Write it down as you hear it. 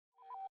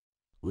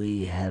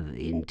We have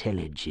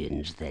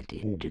intelligence that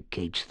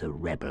indicates the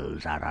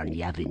rebels are on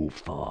Yavin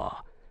 4.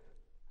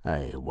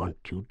 I want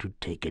you to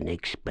take an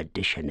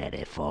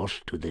expeditionary force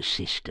to the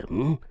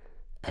system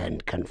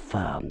and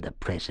confirm the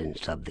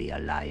presence of the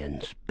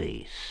Alliance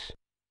base.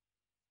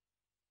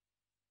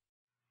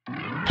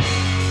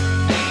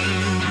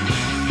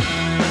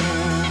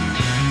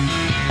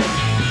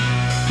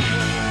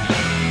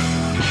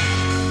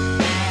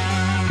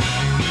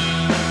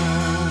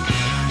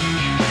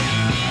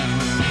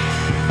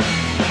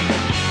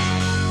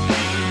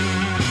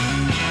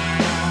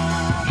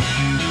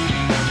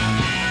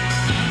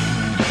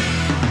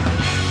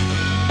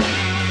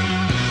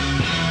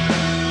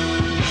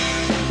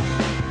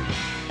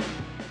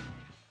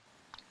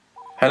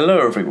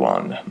 Hello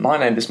everyone, my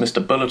name is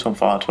Mr. Bullet on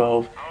Fire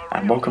 12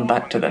 and welcome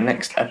back to the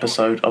next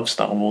episode of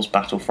Star Wars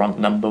Battlefront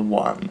number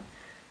 1.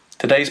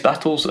 Today's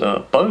battles are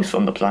both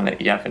on the planet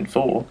Yavin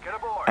 4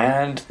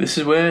 and this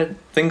is where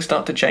things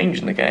start to change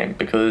in the game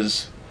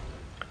because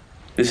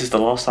this is the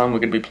last time we're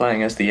going to be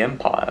playing as the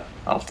Empire.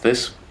 After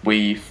this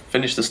we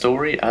finish the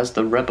story as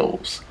the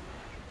Rebels.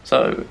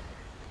 So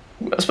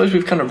I suppose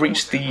we've kind of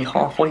reached the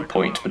halfway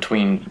point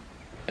between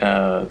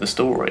the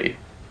story.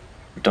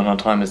 We've done our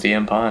time as the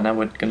Empire, now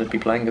we're going to be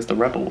playing as the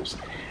Rebels.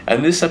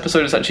 And this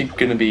episode is actually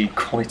going to be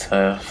quite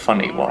a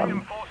funny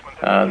one.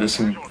 There's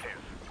some,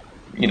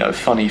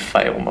 funny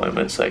fail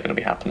moments that are going to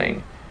be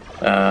happening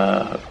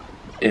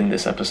in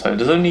this episode.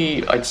 There's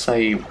only, I'd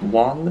say,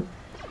 one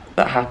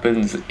that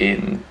happens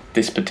in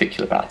this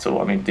particular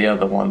battle. I mean, the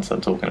other ones I'm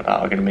talking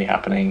about are going to be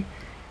happening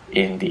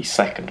in the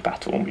second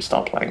battle when we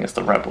start playing as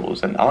the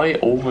Rebels. And I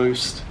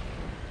almost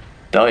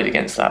died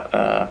against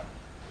that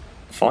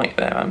fight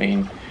there. I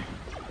mean,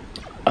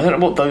 I don't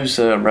know what those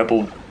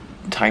rebel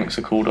tanks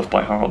are called off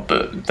by heart,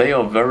 but they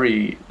are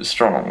very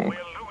strong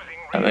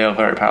and they are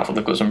very powerful.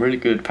 They've got some really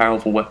good,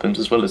 powerful weapons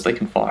as well as they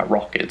can fire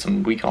rockets,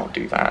 and we can't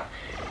do that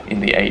in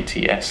the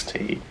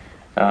AT-ST.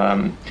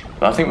 But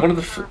I think one of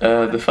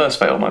the first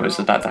fail moments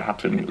is about to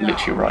happen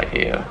literally right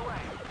here.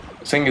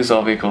 Seeing as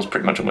our vehicle's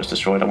pretty much almost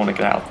destroyed, I want to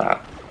get out of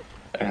that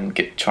and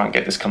try and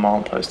get this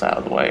command post out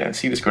of the way and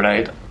see this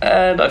grenade,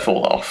 and I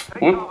fall off.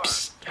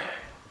 Whoops!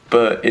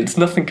 But it's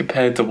nothing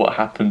compared to what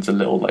happens a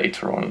little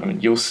later on. I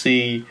mean, you'll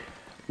see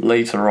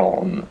later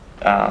on,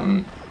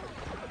 I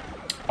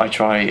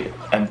try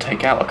and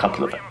take out a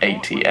couple of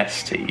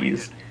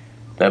AT-STs.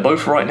 They're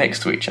both right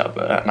next to each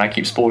other, and I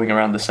keep spawning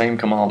around the same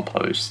command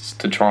posts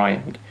to try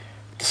and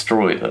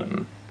destroy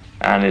them.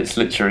 And it's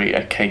literally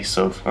a case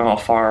of, I'll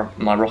fire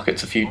my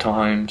rockets a few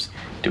times,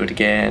 do it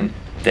again,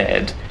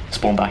 dead,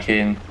 spawn back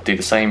in, do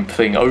the same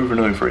thing over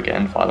and over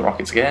again, fire the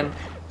rockets again,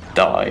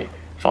 die.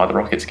 Fire the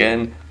rockets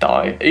again,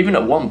 die. Even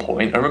at one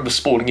point, I remember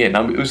spawning in,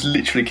 it was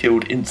literally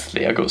killed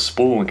instantly. I got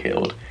spawn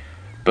killed.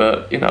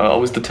 But, I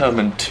was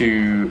determined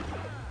to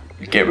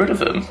get rid of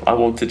them. I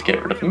wanted to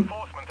get rid of them,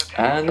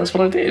 and that's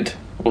what I did.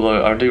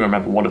 Although I do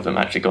remember one of them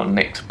actually got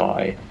nicked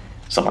by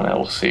someone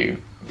else who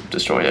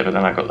destroyed it, but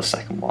then I got the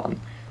second one.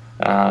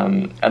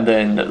 And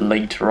then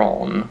later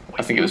on,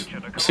 I think it was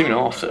soon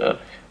after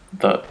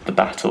the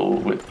battle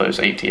with those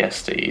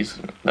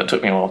AT-STs, that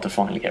took me a while to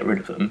finally get rid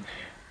of them,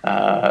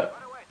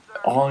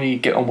 I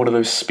get on one of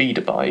those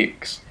speeder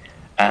bikes,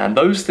 and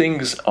those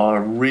things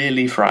are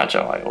really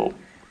fragile.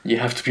 You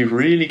have to be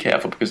really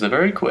careful because they're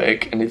very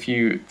quick, and if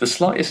the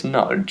slightest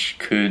nudge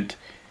could,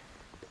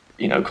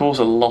 cause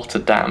a lot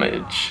of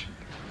damage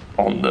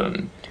on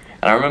them.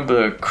 And I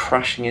remember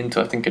crashing into,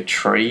 I think, a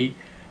tree,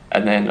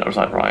 and then I was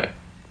like, right,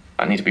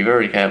 I need to be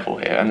very careful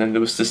here. And then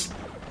there was this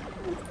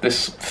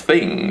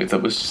thing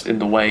that was just in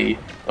the way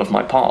of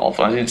my path.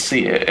 I didn't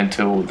see it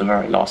until the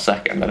very last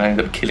second, and I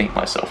ended up killing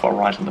myself while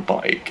riding the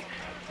bike.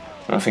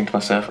 And I think to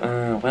myself,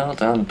 well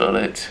done,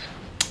 Bullet.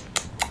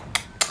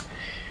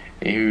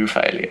 You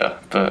failure.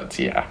 But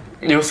yeah,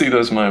 you'll see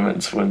those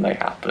moments when they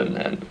happen,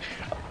 and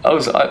I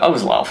was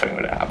laughing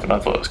when it happened. I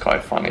thought it was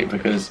quite funny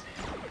because,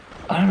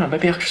 I don't know,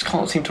 maybe I just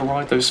can't seem to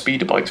ride those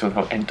speeder bikes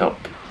without end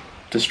up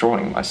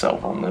destroying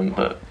myself on them,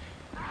 but,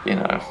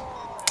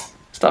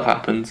 stuff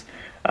happens.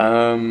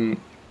 One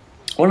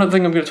other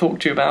thing I'm going to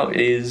talk to you about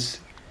is,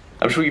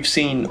 I'm sure you've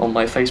seen on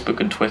my Facebook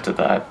and Twitter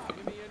that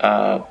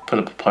I've put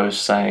up a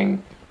post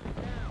saying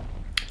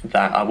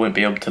that I won't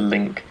be able to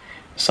link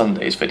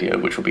Sunday's video,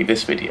 which will be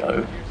this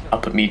video,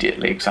 up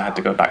immediately because I had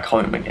to go back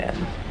home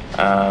again.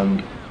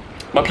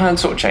 My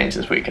plans sort of changed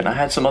this week, and I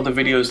had some other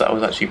videos that I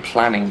was actually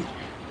planning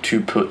to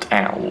put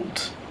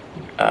out,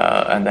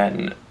 and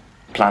then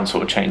plans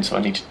sort of changed, so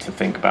I needed to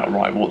think about,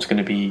 right, what's going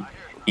to be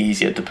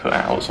easier to put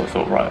out. So I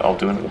thought, right, I'll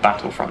do another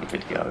Battlefront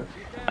video.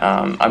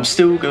 I'm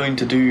still going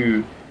to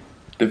do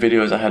the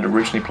videos I had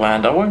originally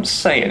planned. I won't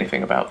say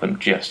anything about them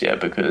just yet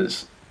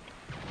because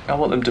I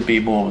want them to be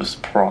more of a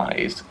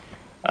surprise.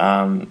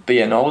 But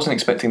yeah, no, I wasn't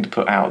expecting to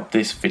put out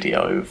this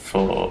video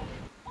for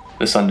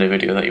the Sunday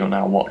video that you're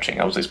now watching.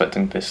 I was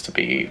expecting this to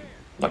be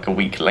like a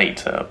week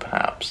later,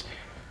 perhaps.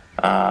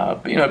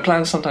 But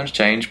plans sometimes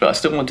change, but I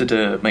still wanted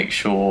to make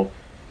sure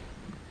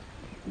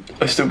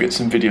I still get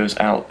some videos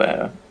out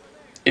there.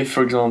 If,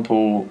 for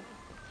example,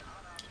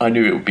 I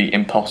knew it would be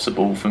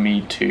impossible for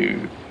me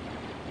to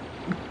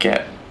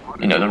get,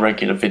 the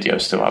regular video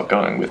still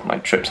outgoing with my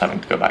trips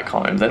having to go back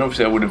home. Then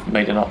obviously I would have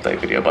made an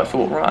update video, but I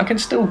thought, right, I can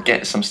still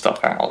get some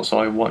stuff out, so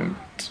I won't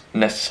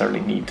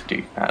necessarily need to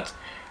do that.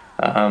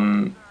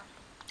 But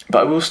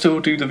I will still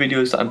do the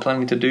videos that I'm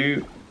planning to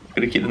do. I'm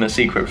going to keep them a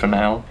secret for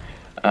now.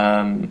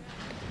 But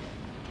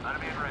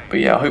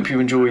yeah, I hope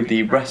you enjoy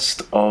the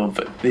rest of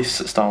this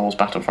Star Wars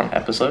Battlefront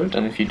episode,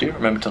 and if you do,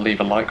 remember to leave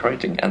a like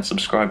rating and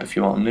subscribe if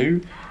you are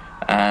new,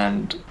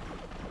 and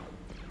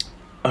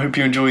I hope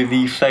you enjoy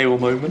the fail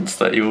moments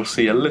that you will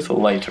see a little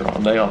later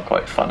on. They are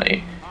quite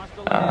funny.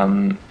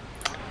 And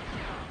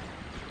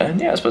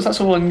yeah, I suppose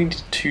that's all I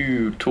needed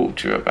to talk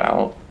to you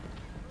about.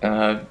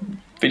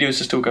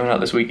 Videos are still going out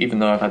this week, even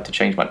though I've had to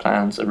change my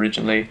plans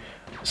originally.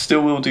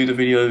 Still will do the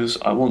videos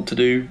I want to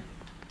do,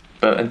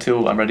 but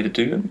until I'm ready to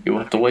do them, you'll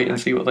have to wait and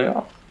see what they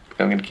are.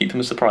 I'm going to keep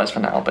them a surprise for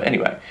now, but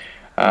anyway.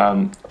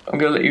 I'm going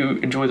to let you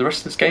enjoy the rest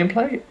of this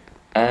gameplay,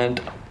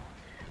 and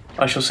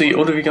I shall see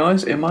all of you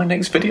guys in my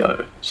next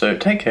video. So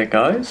take care,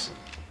 guys,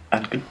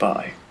 and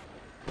goodbye.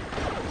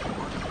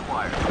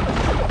 I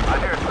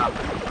hear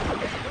something.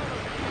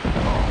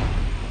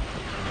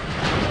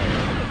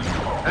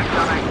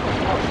 Incoming.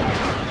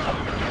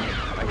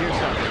 I hear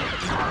something.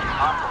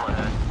 Hostile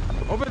ahead.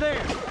 Over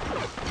there.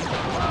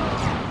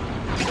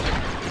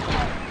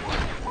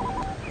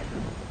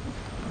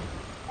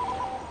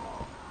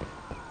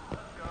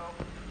 Let's go.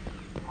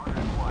 Marker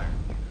acquired.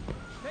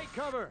 Take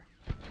cover.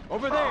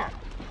 Over there.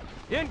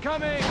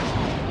 Incoming.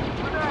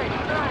 Grenade,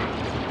 grenade.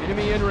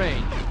 Enemy in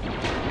range.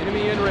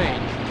 Enemy in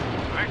range.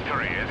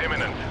 Victory is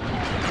imminent.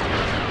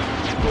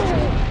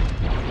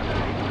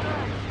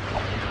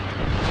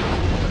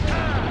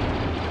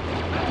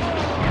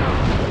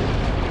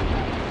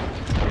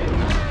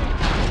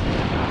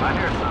 I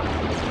hear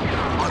something.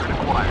 Marker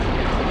acquired.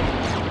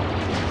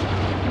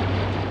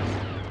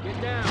 Get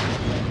down.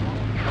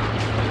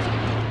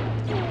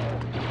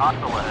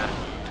 Hostile ahead.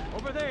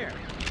 Over there.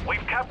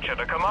 We've captured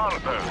a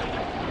command post.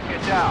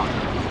 Get down.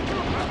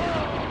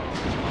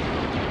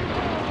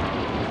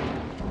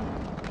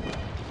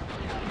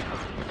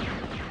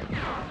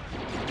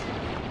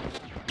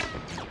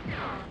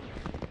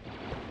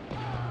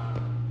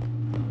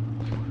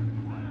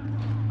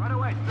 Right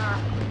away, sir.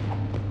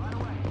 Right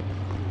away.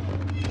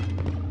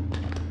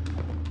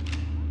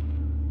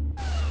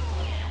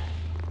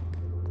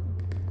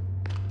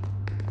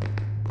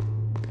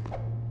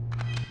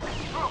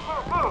 Move,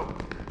 move, move!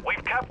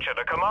 We've captured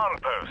a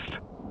command post.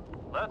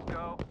 Let's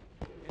go.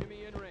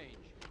 Enemy in range.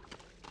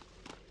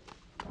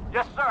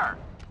 Yes, sir.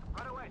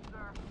 Right away,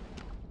 sir.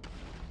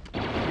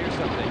 Here's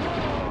something.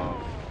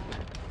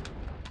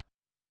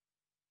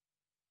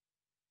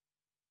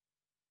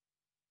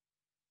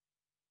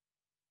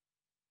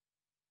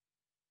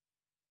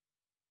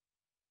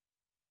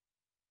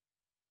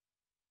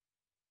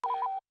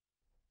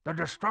 The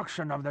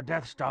destruction of the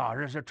Death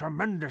Star is a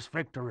tremendous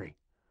victory,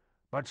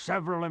 but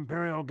several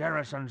Imperial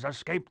garrisons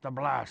escaped the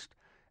blast,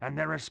 and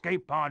their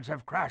escape pods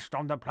have crashed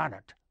on the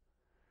planet.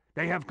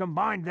 They have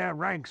combined their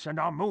ranks and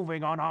are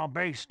moving on our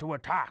base to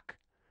attack.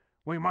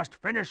 We must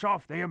finish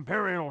off the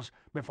Imperials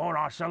before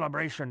our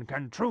celebration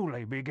can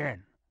truly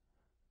begin.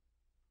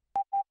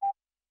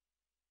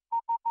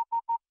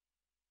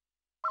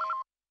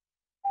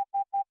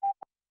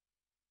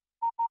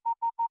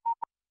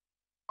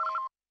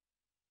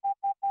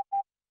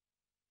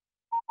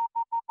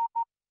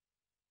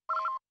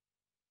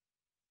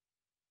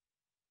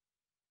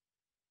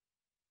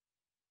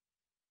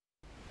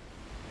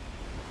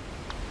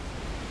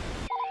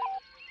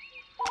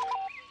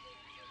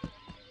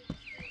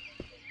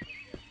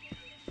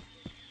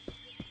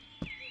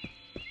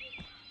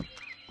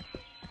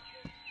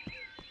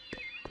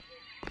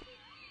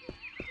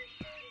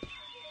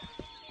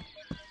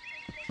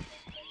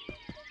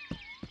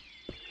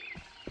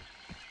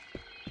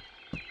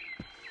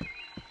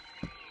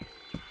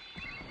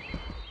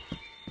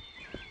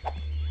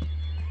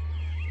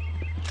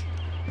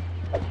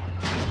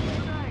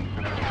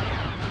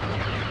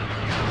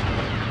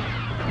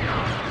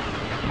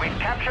 We've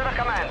captured a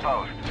command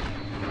post.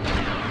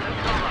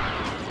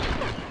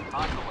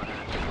 Hostile ahead.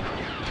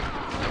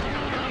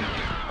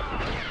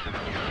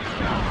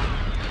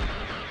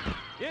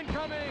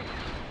 Incoming!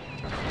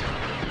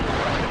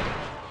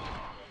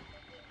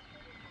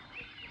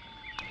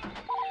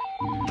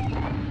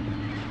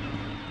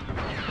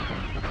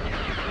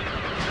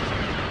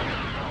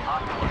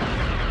 Hostile ahead.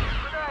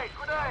 Grenade,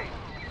 grenade!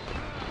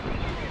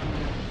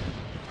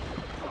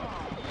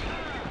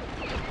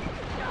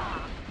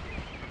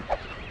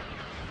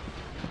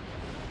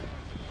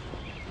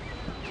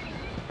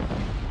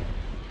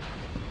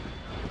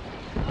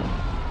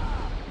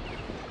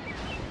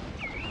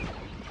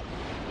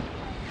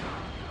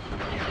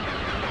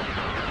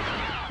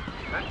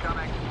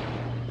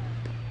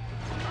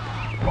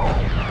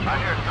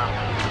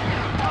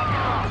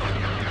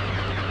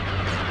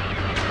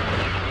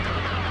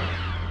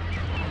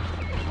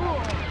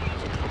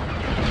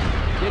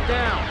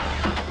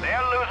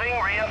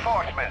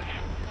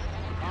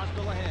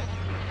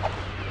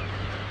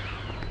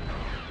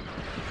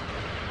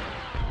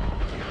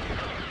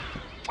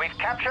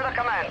 captured a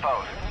command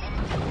post.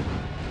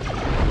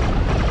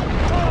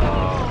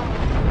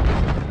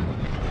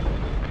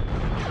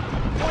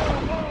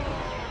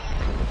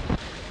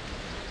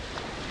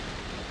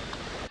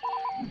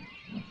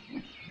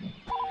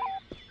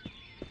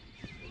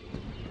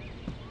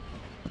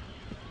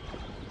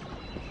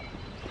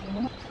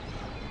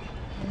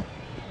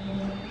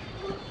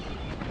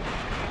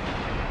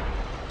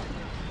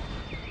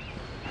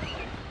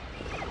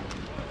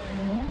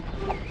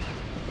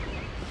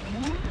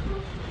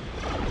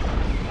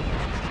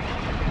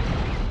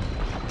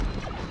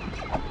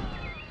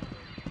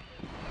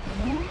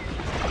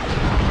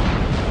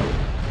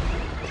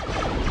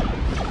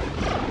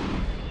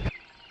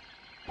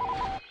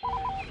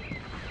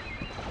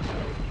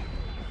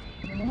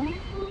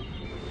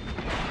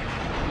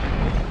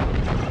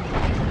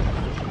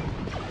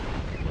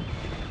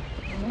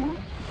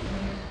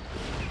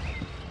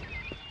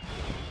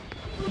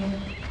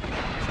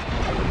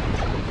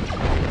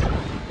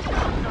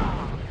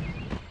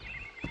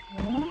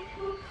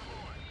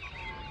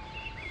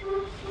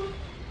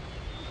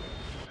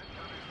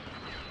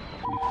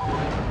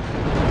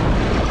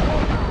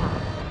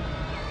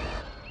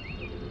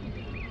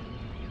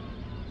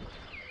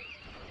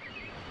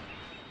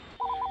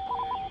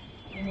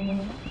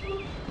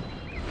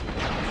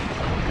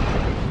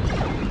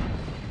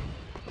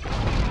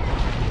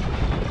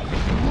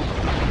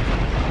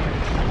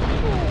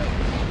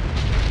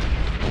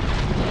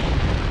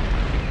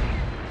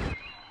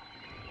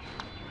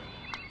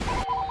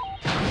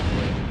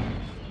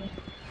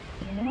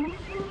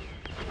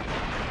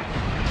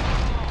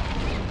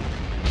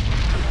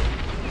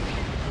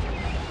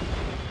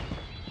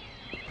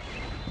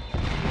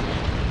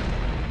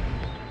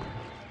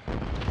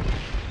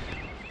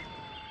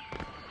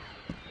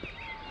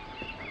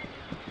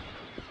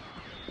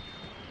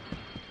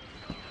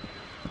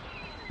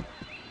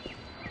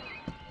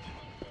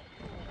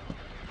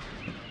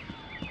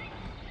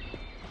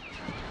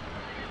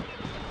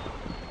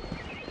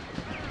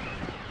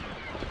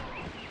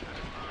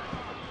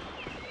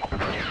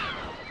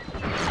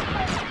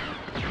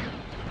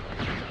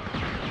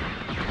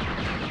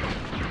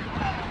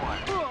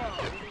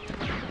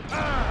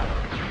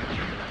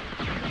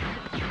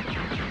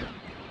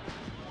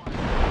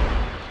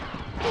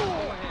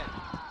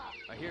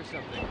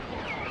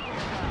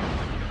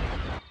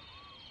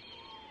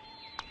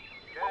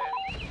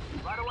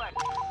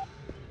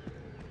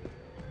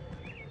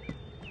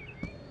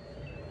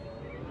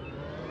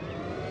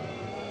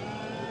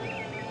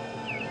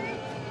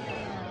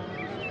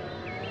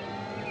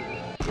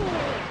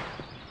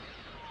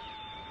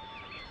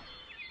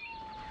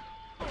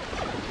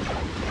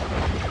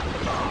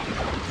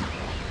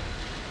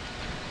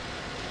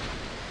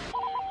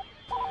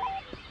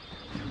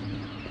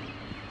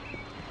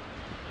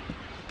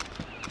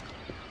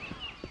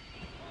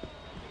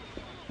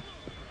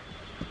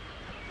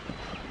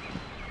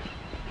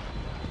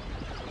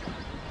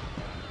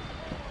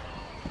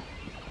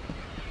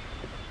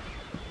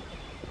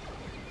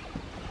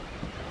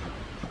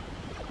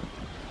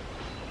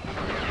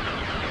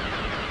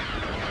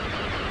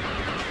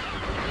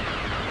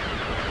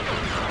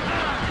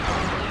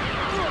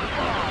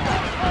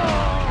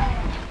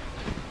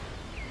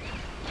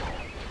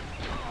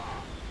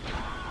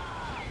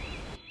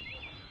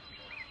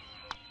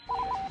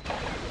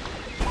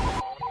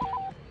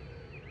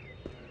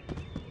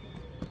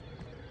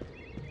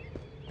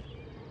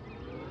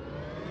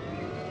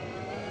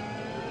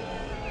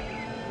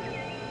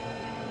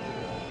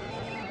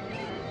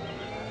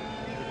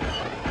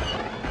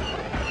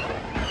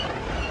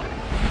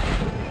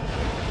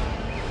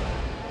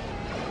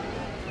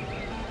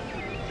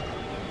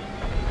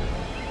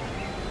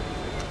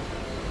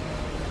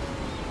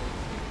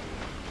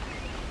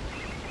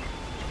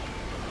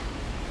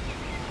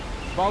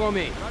 Follow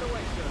me. Right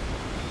away, sir.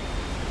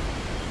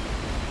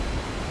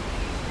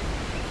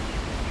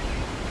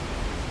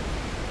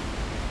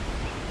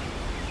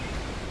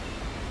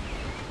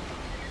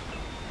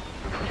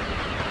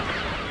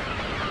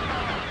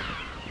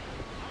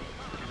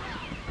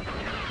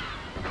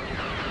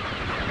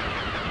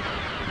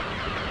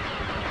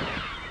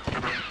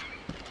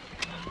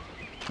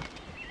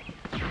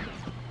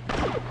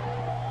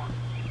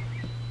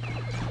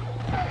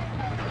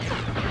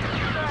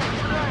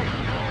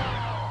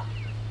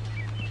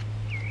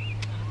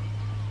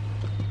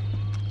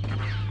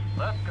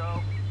 Let's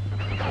go.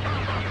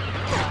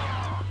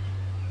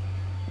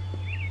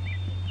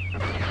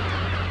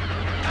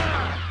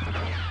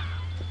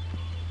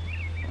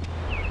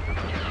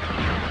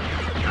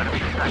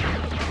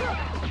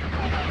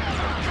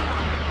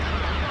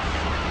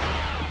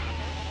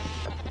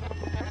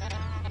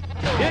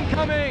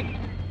 Incoming!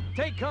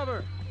 Take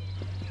cover!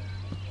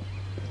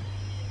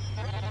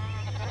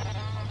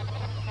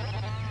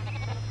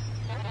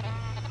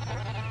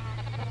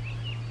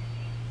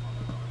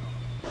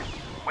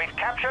 We've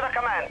captured a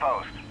command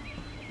post.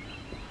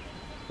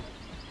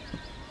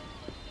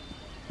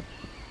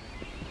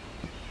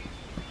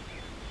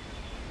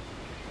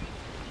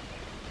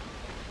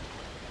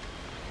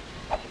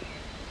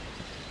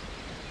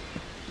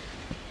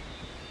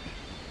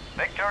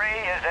 Victory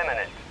is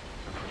imminent.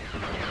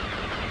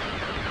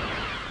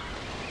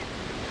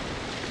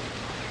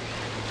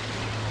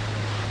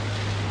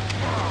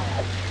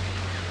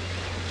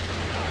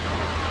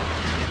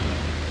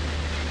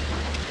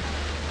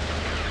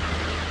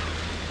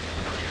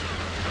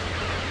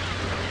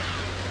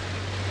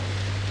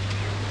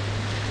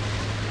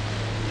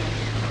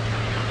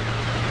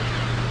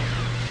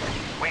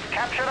 We've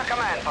captured a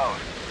command post.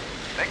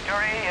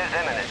 Victory is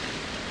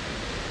imminent.